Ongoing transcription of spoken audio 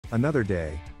Another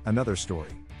day, another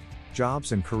story.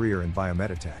 Jobs and career in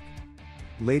biomedical.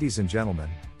 Ladies and gentlemen,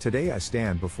 today I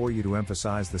stand before you to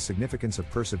emphasize the significance of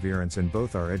perseverance in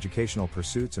both our educational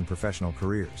pursuits and professional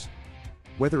careers.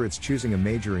 Whether it's choosing a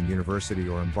major in university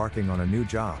or embarking on a new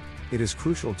job, it is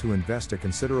crucial to invest a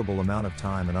considerable amount of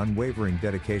time and unwavering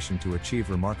dedication to achieve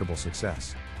remarkable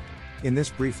success. In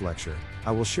this brief lecture,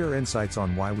 I will share insights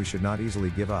on why we should not easily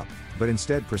give up, but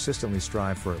instead persistently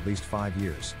strive for at least 5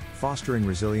 years, fostering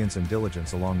resilience and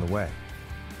diligence along the way.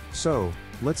 So,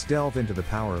 let's delve into the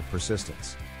power of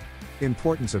persistence.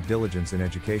 Importance of diligence in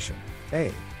education.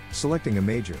 A. Selecting a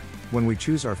major. When we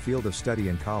choose our field of study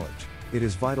in college, it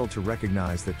is vital to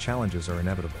recognize that challenges are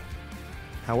inevitable.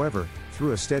 However,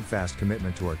 through a steadfast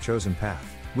commitment to our chosen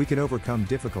path, we can overcome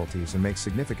difficulties and make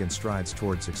significant strides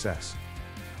toward success.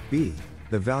 B.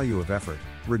 The value of effort.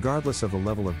 Regardless of the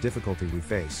level of difficulty we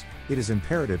face, it is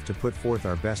imperative to put forth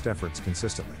our best efforts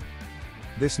consistently.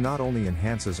 This not only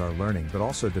enhances our learning but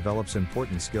also develops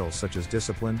important skills such as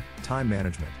discipline, time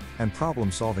management, and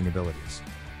problem-solving abilities.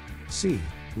 C.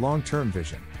 Long-term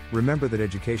vision. Remember that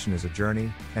education is a journey,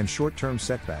 and short-term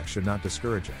setbacks should not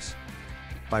discourage us.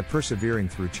 By persevering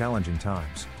through challenging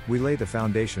times, we lay the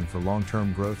foundation for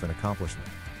long-term growth and accomplishment.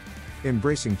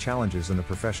 Embracing challenges in the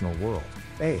professional world.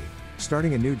 A.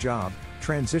 Starting a new job,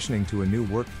 transitioning to a new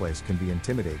workplace can be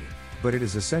intimidating, but it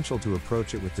is essential to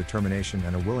approach it with determination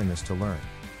and a willingness to learn.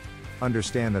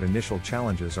 Understand that initial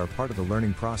challenges are part of the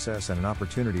learning process and an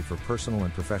opportunity for personal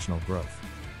and professional growth.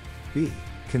 B.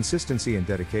 Consistency and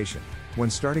dedication. When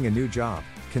starting a new job,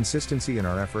 consistency in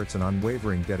our efforts and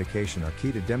unwavering dedication are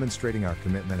key to demonstrating our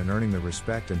commitment and earning the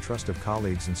respect and trust of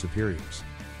colleagues and superiors.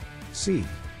 C.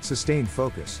 Sustained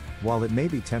focus. While it may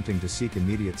be tempting to seek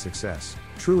immediate success,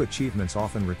 true achievements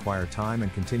often require time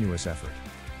and continuous effort.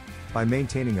 By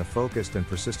maintaining a focused and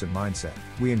persistent mindset,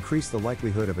 we increase the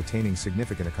likelihood of attaining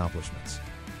significant accomplishments.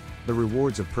 The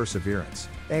rewards of perseverance.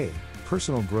 A.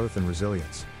 Personal growth and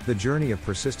resilience. The journey of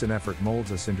persistent effort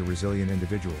molds us into resilient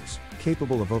individuals,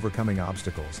 capable of overcoming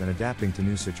obstacles and adapting to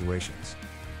new situations.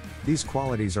 These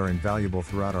qualities are invaluable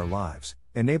throughout our lives,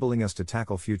 enabling us to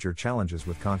tackle future challenges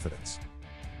with confidence.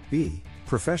 B.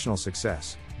 Professional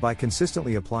success. By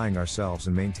consistently applying ourselves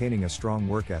and maintaining a strong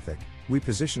work ethic, we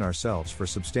position ourselves for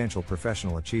substantial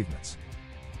professional achievements.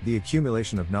 The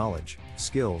accumulation of knowledge,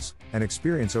 skills, and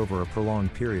experience over a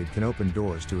prolonged period can open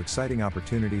doors to exciting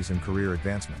opportunities and career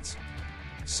advancements.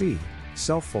 C.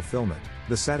 Self-fulfillment.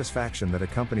 The satisfaction that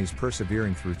accompanies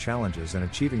persevering through challenges and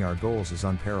achieving our goals is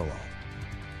unparalleled.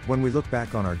 When we look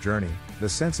back on our journey, the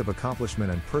sense of accomplishment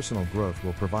and personal growth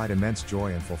will provide immense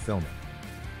joy and fulfillment.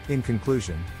 In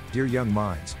conclusion, dear young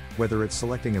minds, whether it's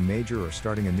selecting a major or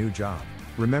starting a new job,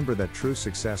 remember that true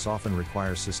success often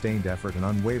requires sustained effort and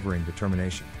unwavering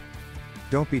determination.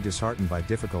 Don't be disheartened by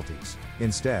difficulties,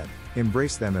 instead,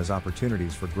 embrace them as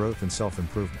opportunities for growth and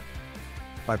self-improvement.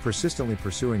 By persistently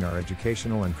pursuing our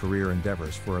educational and career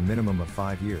endeavors for a minimum of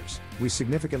 5 years, we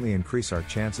significantly increase our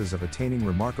chances of attaining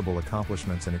remarkable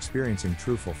accomplishments and experiencing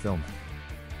true fulfillment.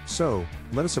 So,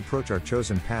 let us approach our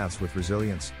chosen paths with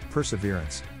resilience,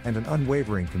 perseverance, and an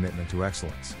unwavering commitment to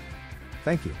excellence.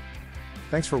 Thank you.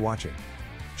 Thanks for watching.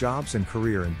 Jobs and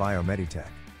career in biomedical.